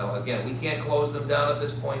 You know, again, we can't close them down at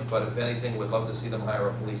this point, but if anything, we'd love to see them hire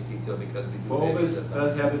a police detail because we do. Bovis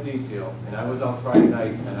does have a detail, and I was out Friday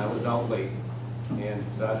night, and I was out late, and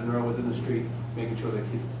Sergeant Earl was in the street making sure that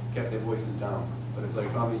kids kept their voices down. But it's like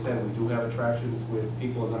Tommy said, we do have attractions where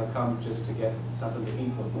people are gonna come just to get something to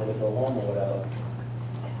eat before they go home or whatever.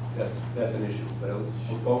 That's an issue. But it was,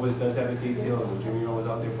 Bovis does have a detail, and when Jimmy Earl was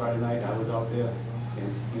out there Friday night, I was out there, and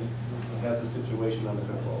he has the situation under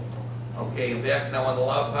control. Okay, and back now on the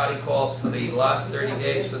loud party calls for the last 30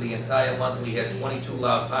 days, for the entire month, we had 22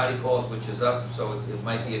 loud party calls, which is up, so it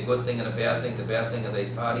might be a good thing and a bad thing. The bad thing, are they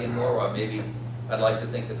partying more, or maybe I'd like to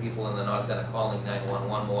think the people in the north end are calling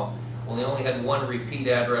 911 more. Well, we only had one repeat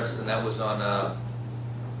address, and that was on,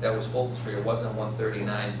 that was Fulton Street. It wasn't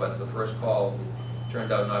 139, but the first call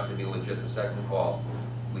turned out not to be legit. The second call,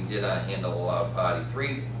 we did handle a loud party.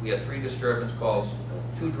 We had 3 disturbance calls,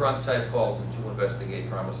 2 drunk type calls, and 2 investigate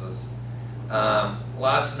premises.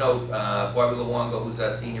 Last note, Bobby Luongo, who's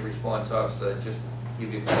our senior response officer, just to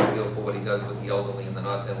give you a feel for what he does with the elderly in the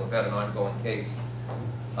north end. We've had an ongoing case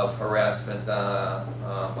of harassment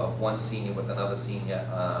of one senior with another senior.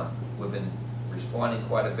 We've been responding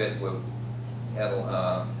quite a bit. We've had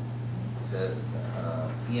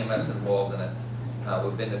EMS involved in it.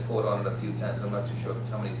 We've been to court on it a few times. I'm not too sure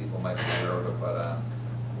how many people might be aware of it, but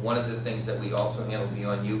one of the things that we also handle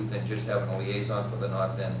beyond youth and just having a liaison for the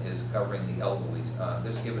north end is covering the elderly.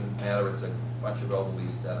 This given matter, it's a bunch of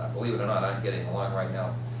elderlies that, believe it or not, aren't getting along right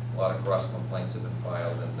now. A lot of cross complaints have been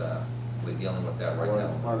filed, and we're dealing with that right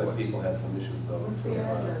now. One of the people has some issues though. What's the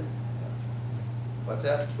address? What's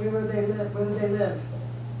that? Where do they live? Where do they live?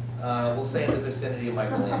 We'll say in the vicinity of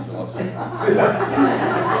Michelangelo Street.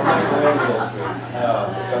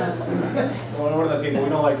 Well, one of the things, we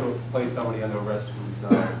don't like to place somebody under arrest who's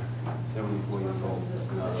 74 years old. It's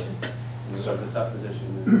such a tough position,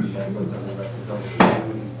 and you have to place under arrest.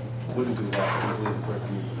 We wouldn't do that, we believe the person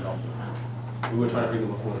needs some help. We were trying to bring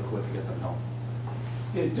them before the court to get some help.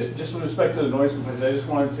 Yeah, just with respect to the noise complaints, I just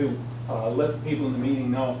wanted to let the people in the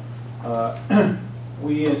meeting know,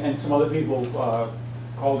 we and some other people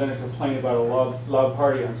called in and complained about a loud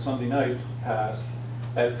party on Sunday night past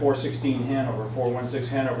at 416 Hanover,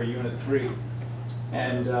 416 Hanover, Unit 3.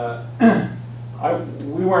 And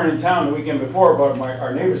we weren't in town the weekend before, but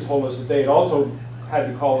our neighbors told us that they had also had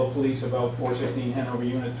to call the police about 416 Hanover,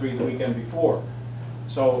 Unit 3 the weekend before.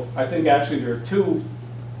 So I think actually there are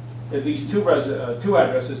at least two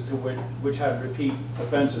addresses to which have repeat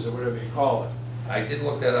offenses, or whatever you call it. I did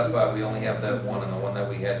look that up, we only have that one, and the one that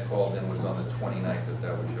we had called in was on the 29th,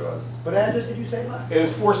 that was yours. What address did you say, Mark? It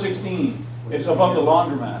was 416. It's above the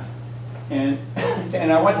laundromat. And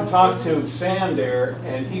I went to talk to Sam there,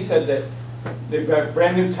 and he said that they've got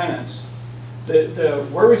brand new tenants. The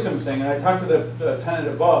worrisome thing, and I talked to the tenant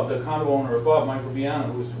above, the condo owner above, Michael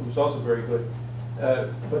Viano, who's also very good.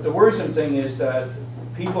 But the worrisome thing is that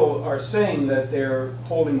people are saying that they're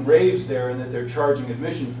holding raves there and that they're charging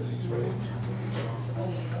admission for these raves.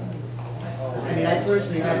 I mean, I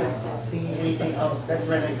personally haven't seen anything of, that's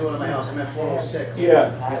right next door to my house, I'm at 406.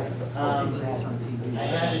 Yeah.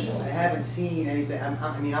 I haven't seen anything,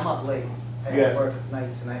 I mean, I'm up late. I Yeah. work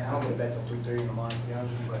nights and I don't go to bed till 2:30 in the morning, to be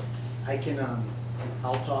honest with you, but I can,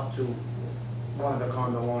 I'll talk to one of the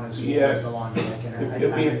condo owners who Yeah. owns the laundry.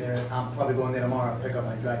 I'm probably going there tomorrow, pick up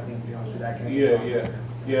my dry cleaning, to be honest with you, I can.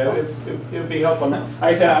 Yeah, it'd be helpful.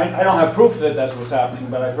 I said, I don't have proof that that's what's happening,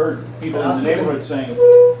 but I've heard people in the neighborhood saying,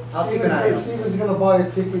 I'll keep an eye out. Steven's gonna buy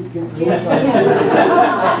a ticket, get the I'll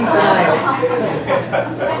keep an eye out.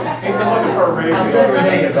 He's been looking for a raise. I'll send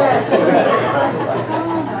Renee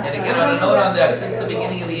And again, on a note on that, since the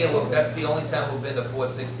beginning of the year, that's the only time we've been to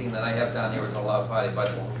 416 that I have down here is a loud party,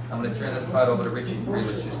 but I'm gonna turn this part over to Richie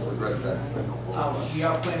Grealish just to address that. We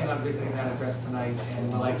are planning on visiting that address tonight,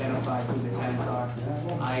 and we'll identify who the tenants are.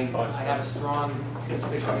 I have a strong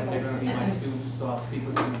suspicion that they're gonna be my students, so I'll speak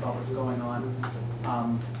with them about what's going on.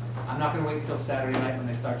 I'm not gonna wait until Saturday night when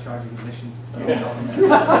they start charging admission.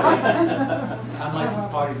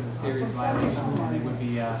 Unlicensed parties is a serious violation, and they would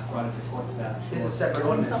be brought into court for that. There's a separate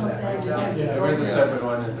ordinance for that, right? Yes. There is a separate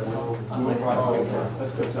ordinance that we'll prosecute.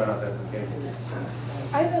 Let's go turn out that's the case.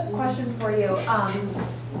 I have a question for you.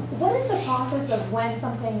 What is the process of when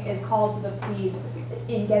something is called to the police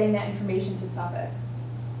in getting that information to Suffolk?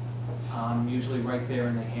 Usually right there,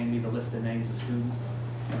 and they hand me the list of names of students,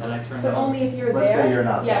 and then I turn So them. only if you're there? Let's say you're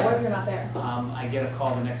not Yeah, there. what if you're not there? I get a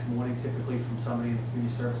call the next morning, typically from somebody in the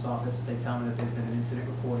community service office. They tell me that there's been an incident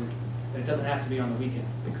reported. But it doesn't have to be on the weekend.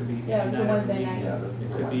 It could be Yeah, it's a any night of the Wednesday week. night. Yeah,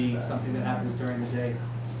 It could be something that happens during the day.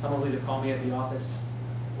 Someone will either call me at the office,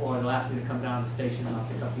 or they'll ask me to come down to the station, and I'll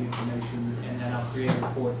pick up the information, and then I'll create a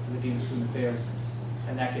report for the Dean of Student Affairs,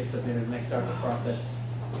 and that gets submitted, and they start the process,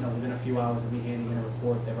 within a few hours of me handing in a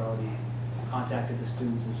report. They've already contacted the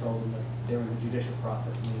students and told them that they're in the judicial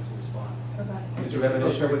process and need to respond. Okay. Did you have an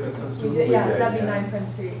issue with the We students? did, yeah, did, 79 yeah. Prince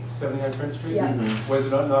Street. 79 Prince Street? Yeah. Was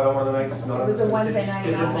it not on one of the nights? Not It on was the a Thursday? Wednesday night,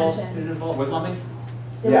 Did it not involve, mentioned. Was it- plumbing?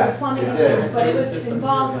 There was a Yes, plumbing it issue, did. but it was System,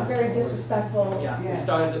 involved yeah. very disrespectful. Yeah,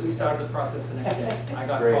 Yeah. we started the process the next day. I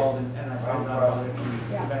got Great. called and I found out about it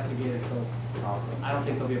Yeah. and investigated, so Awesome. I don't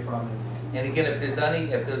think there'll be a problem. And again, if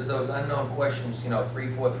there's those unknown questions,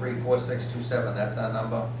 343-4627, that's our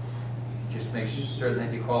number. Just make certain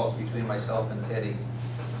that you call us between myself and Teddy.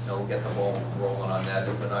 We'll get the ball rolling on that.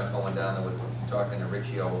 If we're not going down there, we're talking to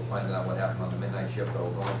Richie, or we'll find out what happened on the midnight shift, or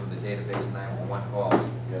we're going through the database 911 calls,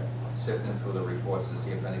 Yeah, sifting through the reports to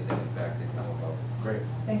see if anything in fact did come about. great.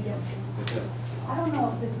 Thank you. I don't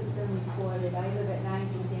know if this has been recorded. I live at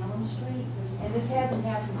 90 Salem Street, and this hasn't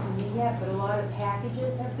happened to me yet, but a lot of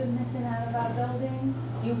packages have been missing out of our building,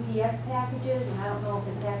 UPS packages, and I don't know if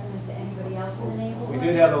it's happening to anybody else in the neighborhood. We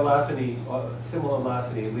did have a larceny, similar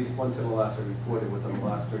larceny, at least one similar larceny reported within the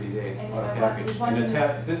last 30 days And on a I package. was And it's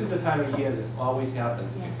wondering- this is the time of year this always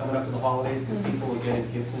happens. Coming up to the holidays, because people are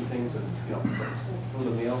getting gifts and things, through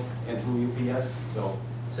the mail and through UPS, so.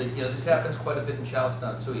 So, this happens quite a bit in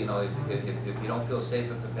Charlestown too, if you don't feel safe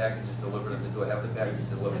if the package is delivered at the door, have the package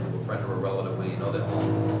delivered to a friend or a relative where you know they're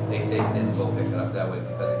home. They take it in and go pick it up that way,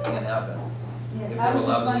 because it can happen. Yes, If I they're was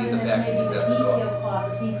allowed just to leave the wondering if maybe packages the at the door. detail clock,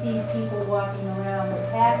 if he sees people walking around with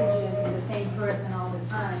packages and the same person all the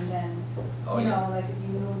time, then, Oh, yeah. like if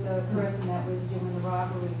you knew the person that was doing the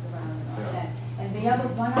robberies around and all Yeah. that. And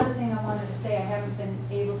one other thing I wanted to say, I haven't been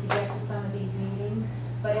able to get to some of these meetings,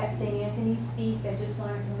 but at St. Anthony's Feast, I just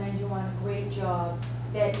want to commend you on a great job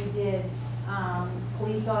that you did.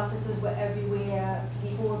 Police officers were everywhere,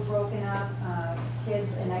 people were broken up,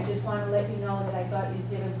 kids, and I just want to let you know that I thought you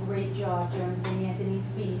did a great job during St. Anthony's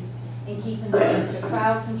Feast in keeping the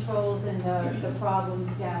crowd controls and the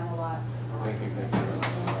problems down a lot. Thank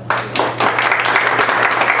you.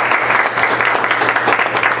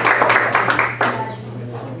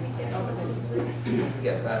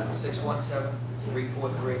 Yeah,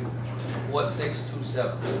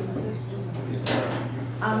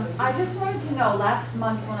 617-343-4627. I just wanted to know, last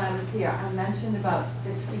month when I was here, I mentioned about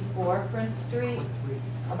 64 Prince Street,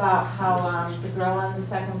 about how the girl on the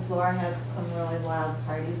second floor has some really loud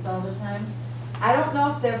parties all the time. I don't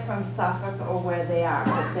know if they're from Suffolk or where they are,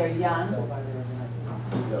 but they're young. We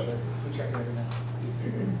check it every night.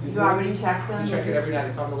 You already checked them? We check it every night,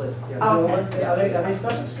 it's on the list, yeah. Okay. Are they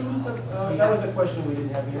substitute students? That was the question we didn't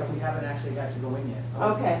have We yet. haven't actually got to go in yet.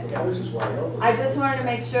 Okay. Yeah, this is wide open. I just wanted to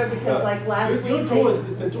make sure because like last Your week, door,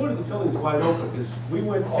 they, the door to the building's wide open, because we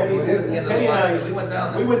went, Oh, we did? Teddy and I, We went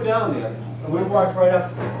down there. we went down there, and we walked right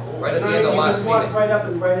up. Right at the end of last You just walked meeting. right up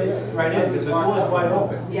and right in, because the door's wide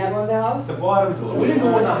open. yeah, well, no. The bottom door. We didn't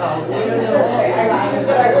go in the house. We didn't know.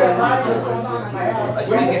 I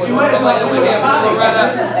think it's one of the later we're here for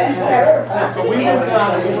Loretta. But we went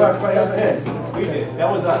down and we walked right up ahead. We did, that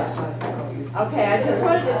was us. Okay, I just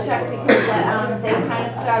wanted to check because they kind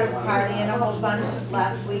of started partying a whole bunch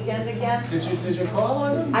last weekend again. Did you call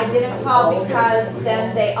on them? I didn't call because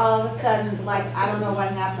then they all of a sudden, like, I don't know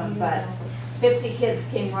what happened, but 50 kids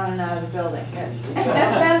came running out of the building. And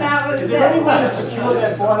then that was Is there any way to it. secure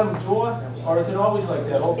that bottom door, or is it always like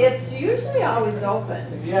that open? It's usually always open.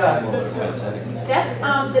 Yeah. That's,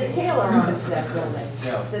 the Taylor owns that building.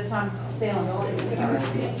 That's on Salem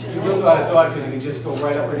Street. You just thought it's odd because you can just go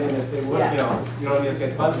right up and in if they would, Yeah. you don't need to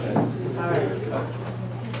get punched in. All right.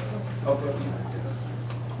 Okay.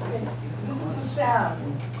 This is for Sal.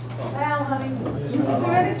 Sal, honey, is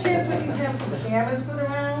there any chance we can have some cameras put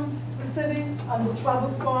around the city on the trouble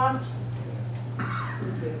spots?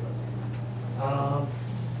 Um,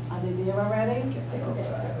 Are they there already? We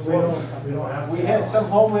don't have. We had some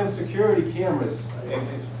Homeland Security cameras, and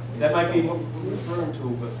that might be what we're referring to,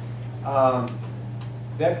 but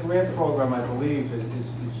that grant program, I believe,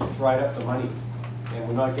 is dried up the money, and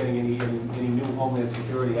we're not getting any new Homeland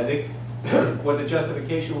Security. I think what the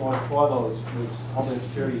justification was for those was Homeland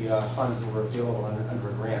Security funds that were available under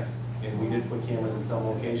a grant, and we did put cameras in some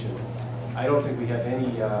locations. I don't think we have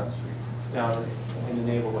any down in the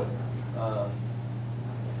neighborhood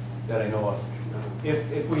that I know of.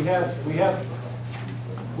 If we have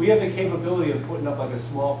the capability of putting up like a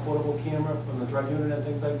small portable camera from the drug unit and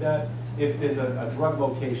things like that, if there's a drug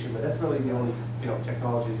location, but that's really the only,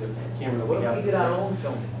 technology, the camera that we What have. if we did our own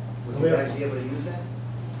filming? Would you guys be able to use that?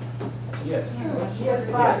 Yes. Yes, Yes.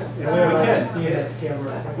 but. And we have a DNS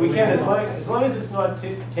camera. We can, as long as it's not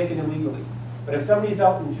taken illegally. But if somebody's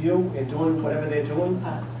out in view and doing whatever they're doing,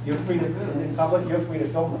 you're free to, in public, you're free to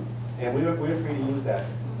film them. And we're free to use that.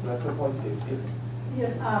 So that's the point, Steve.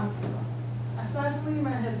 Yes, Sergeant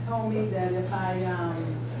Lehman had told me that if I,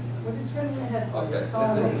 what did Trinity had told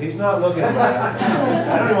me? He's not looking at that. I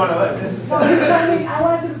don't even want to let this. Well, he told me, I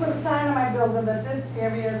wanted to put a sign on my building that this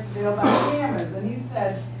area is filled by cameras. And he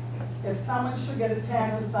said, if someone should get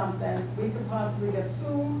attacked or something, we could possibly get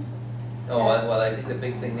sued. No, well, I think the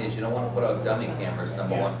big thing is you don't want to put out dummy cameras,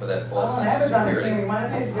 number one, for that I false don't have sense a of dummy security. camera, want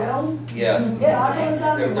to pay bill? Yeah. Yeah, I'll put a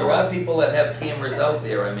dummy one. There are people that have cameras out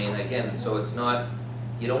there, I mean, again, so it's not,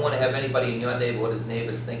 you don't want to have anybody in your neighborhood as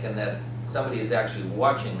neighbors thinking that somebody is actually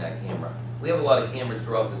watching that camera. We have a lot of cameras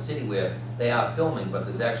throughout the city where they are filming, but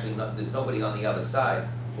there's actually there's nobody on the other side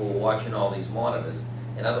who are watching all these monitors.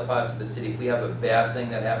 In other parts of the city, if we have a bad thing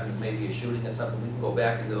that happens, maybe a shooting or something, we can go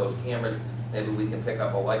back into those cameras. Maybe we can pick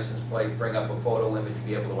up a license plate, bring up a photo image,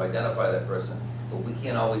 be able to identify that person. But we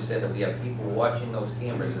can't always say that we have people watching those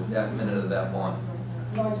cameras at that minute of that moment.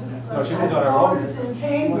 No, just, No, she was on her own. noticed in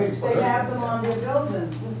Cambridge, they have them on their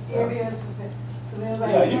buildings, this area is, so they're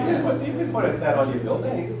like. Yeah, you can put that on your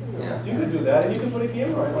building. Yeah. You could do that, and you can put a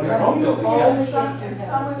camera on your But own he was building. saying Yeah. if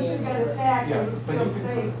someone should get attacked, they Yeah, would but feel you can-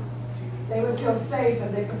 safe. They would feel safe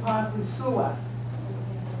and they could possibly sue us.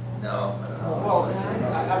 No. Well,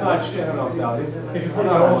 I'm not sure, I don't know, Sal. If you put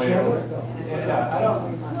it on camera. Yeah, I don't.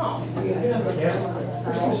 Yeah.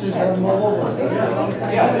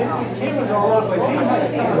 Yeah, these cameras are all over the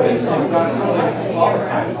place. All the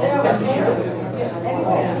time.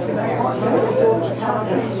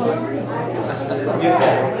 Yes,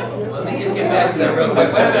 ma'am. Let me just get back to that real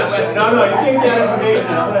quick. Wait a minute. No, you can't get information.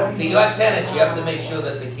 I'm gonna. To your tenants, you have to make sure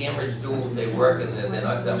that the cameras do, they work, and they're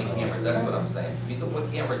not dummy cameras, that's what I'm saying. You can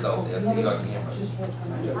put cameras out there, they're not cameras.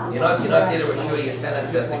 You're not there to assure your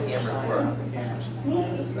tenants that the cameras work. Okay.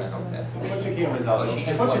 Put your cameras out. Oh, she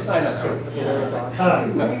just Put your wants to sign up. sign Huh. I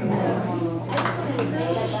just wanted to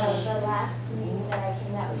say that the last meeting that I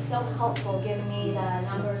came, that was so helpful, giving me the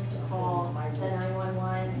numbers to call, the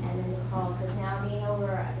 911, and then to call, because now being over,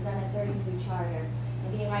 because I'm at 33 Charter,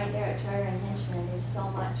 and being right there at Charter and Henchman, there's so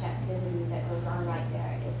much activity that goes on right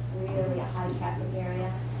there. It's really a high traffic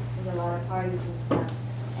area, there's a lot of parties and stuff,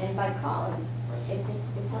 and by calling, it's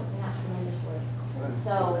helping out tremendously.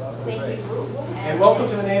 So, thank you. And welcome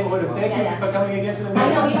to the neighborhood, and thank Yeah. you for coming again to the I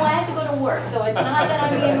meeting. know, I have to go to work, so it's not that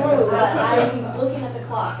I'm being rude, but I'm looking at the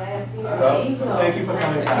clock, I have to be ready, so. Thank you for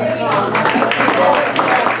coming.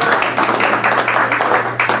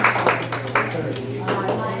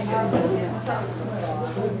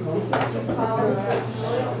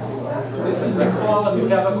 This is a call if you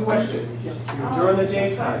have a question during the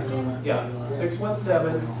daytime. Yeah,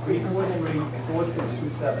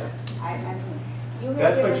 617-343-4627.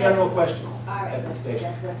 That's for general questions at the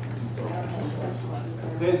station.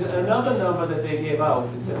 There's another number that they gave out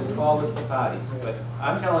that said to call this for parties, but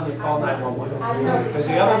I'm telling you, call 911. I know, Because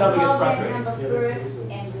the other number gets frustrating. I called that number first,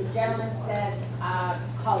 and the gentleman said,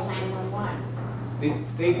 call 911.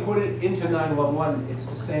 They put it into 911, it's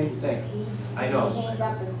the same thing. I know. He hanged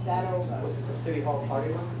up and said, oh. Was it the City Hall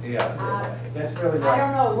party one? Yeah, that's really I not.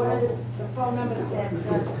 don't know, one of the phone numbers that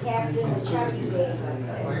Captain Chucky gave us.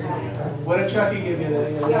 What did Chucky give you?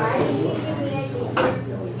 Yeah, I didn't give me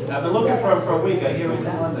anything. I've been looking for him for a week, I hear he's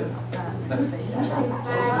in London. I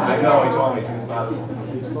know, he told me to his father.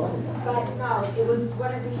 But no, it was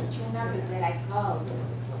one of these two numbers that I called.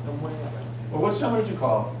 Well, which number did you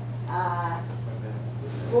call?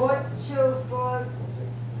 4240,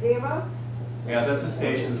 Yeah, that's the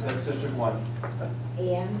station, that's District 1.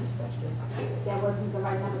 and that wasn't the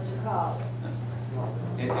right number to call.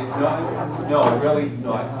 It's not, no, really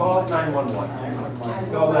not. Call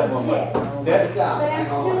 911. Call 911. But I'm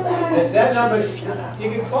still That number, you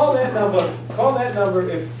can call that number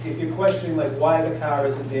if you're questioning like why the car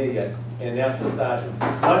isn't there yet, and ask the sergeant.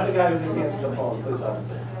 Not the guy who just answered the phone, police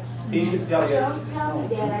officer. He should tell you. Don't tell me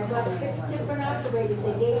that, I've got 6 different operators,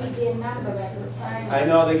 they gave me their number at the time. I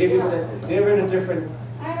know, they give you, they're in a different,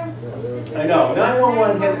 I don't. I know,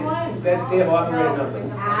 911, that's, they have operator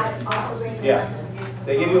numbers. Operator Yeah. number.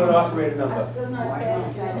 They give you an operator number. I'm still not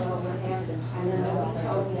satisfied with what happened. And then he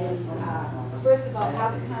told me, first of all, how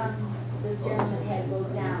come this gentleman had to go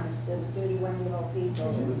down, the 31-year-old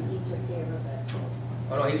people, he took care of it.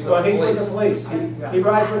 Oh, no, he's with Well, the he's with the police. police. He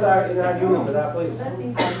rides with in our unit with our police.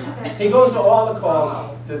 He goes to all the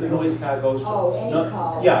calls that the noise car goes to. Oh, any No-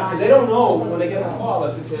 call. Yeah, because they don't know when they get the call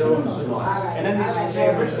if they don't know or All not. right, And then this all right. is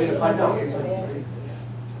their risk to find out.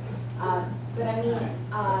 But I mean,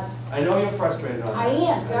 I know you're frustrated on that. I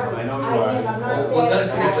am, very, I know you I are. am, I'm not We're gonna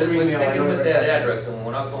satisfied. stick, we're sticking with that address, and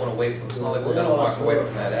we're not going away from, it's not like we're gonna walk away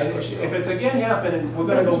from that And address. if it's again happening, we're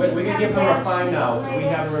gonna go, we can give her a fine now, we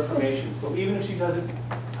have her information. So even if she doesn't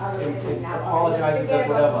All right, now, apologize, let's does forget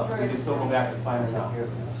about whatever, the we can still go back and find her now.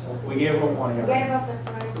 We gave her a warning. Forget about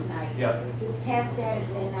the first night. Yeah. This past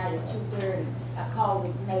Saturday night at 2:30, a call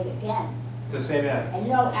was made again. It's the same address. And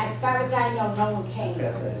no, as far as I know, no one came.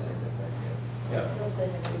 Yes, yeah.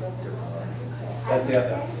 That's the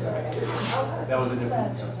other. That was a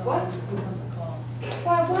different. What?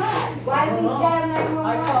 Why, why is he down 911?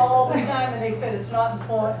 I call all the time and they said it's not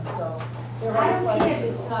important, so. they're I don't right. care if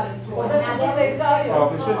it's not important. Well, that's what they tell you. Well,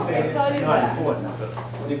 we shouldn't say They it's tell you not that. important, but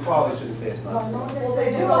you probably shouldn't say it's not. Well, they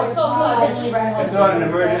do, I told them. It's not an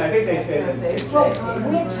emergency, I think they say that. Well,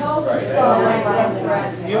 we're told to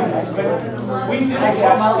Right. go. We did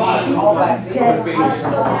catch the call back. Yes.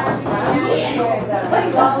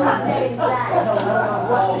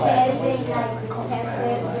 What's Saturday night, this past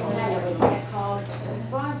Saturday night, we got called from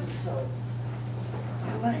Barnstable.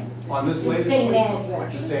 On this The latest. same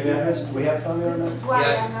address. The same address, do we have Tommy on that? That's why I'm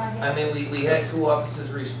Yeah, not I happy. mean, we had two officers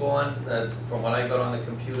respond, from when I got on the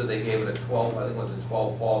computer, they gave it a 12, I think it was a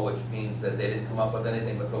 12 call, which means that they didn't come up with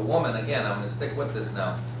anything, but the woman, again, I'm gonna stick with this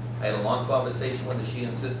now. I had a long conversation with her, she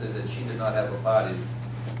insisted that she did not have a party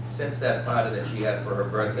since that party that she had for her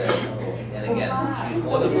birthday, and again, she's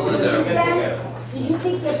more than willing to. Do you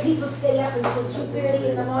think that people stay up until 2:30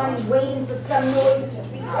 in the morning waiting for some noise to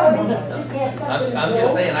be recorded? Just have something to I'm do?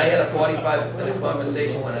 just saying, I had a 45-minute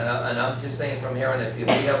conversation with her, and I'm just saying from here on, if we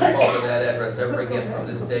have a call to that address ever again from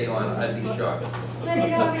this day on, I'd be shocked. But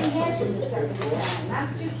it already happened the second time.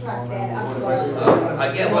 I'm just not sad, I'm sorry.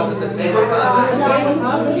 Again, was it the same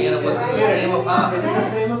apartment? Janet, was it the same apartment? Is it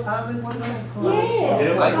the same apartment?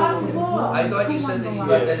 Yeah. I thought you said that you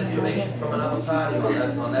got that information from another party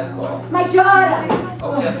on that call. My daughter.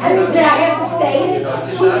 Okay. I mean, did I have to say it? No, I'm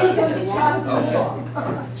just She lives asking on the you. top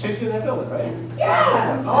Okay. She's in that building, right?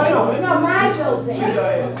 Yeah. Oh, I know. No, my building.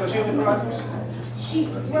 So she's across from. She's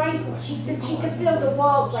right, she said she could feel the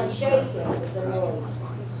walls like shaking with the noise.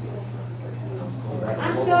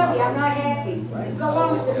 I'm sorry, I'm not happy. Go on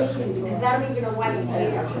with the meeting because I don't even know why you're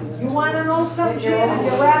here. You wanna know something, Janet?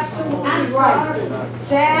 You're absolutely right.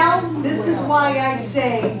 Sal, this is why I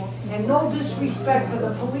say, and no disrespect for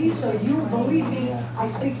the police or you, believe me, I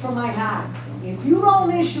speak from my heart. If you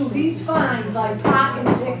don't issue these fines like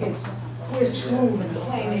parking tickets, we're screwed in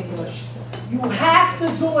plain English. You have to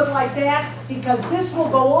do it like that because this will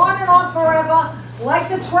go on and on forever, like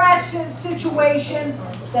the trash situation.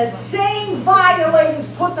 The same violators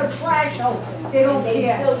put the trash out, they don't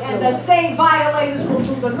care. And the same violators will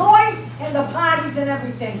do the noise and the parties and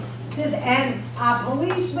everything. And our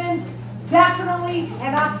policemen definitely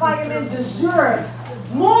and our firemen deserve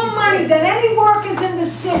more money than any workers in the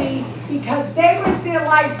city because they risk their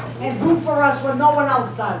lives and do for us what no one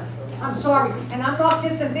else does. I'm sorry, and I'm not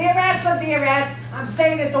kissing their ass or their ass, I'm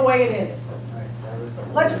saying it the way it is.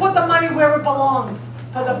 Let's put the money where it belongs,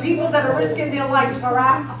 for the people that are risking their lives, for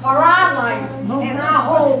our lives and our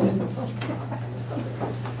homes.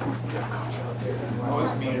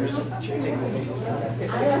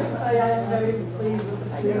 I have to say I am very pleased with the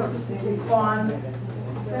police response.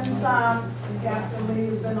 Since Captain Lee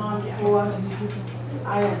has been on force,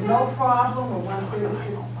 I have no problem with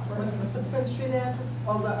 136, what's the Prince Street address?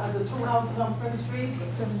 Oh, the two houses on Prince Street.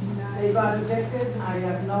 They got evicted. I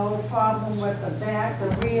have no problem with the back, the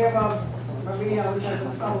rear of Maria, which has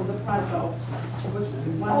some trouble with the front though.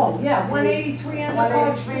 Oh, yeah, 183 and the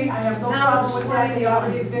 183, I have no problem with that. They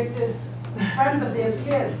already evicted friends of theirs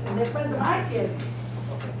kids, and they're friends of my kids.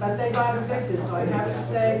 But they got evicted, so I have to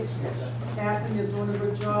say, Captain, you're doing a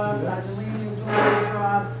good job. Sergeant Lee, you're doing a good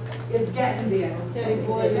job. It's getting there.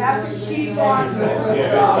 You have to keep on doing a good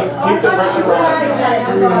job. Keep the pressure on.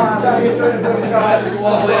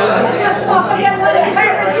 Let's not forget what it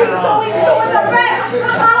happened to, so he's doing the best.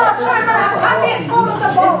 All of them, I'm here total the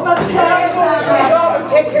boat.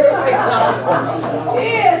 Take care of myself.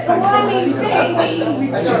 Yes, Lummy, baby.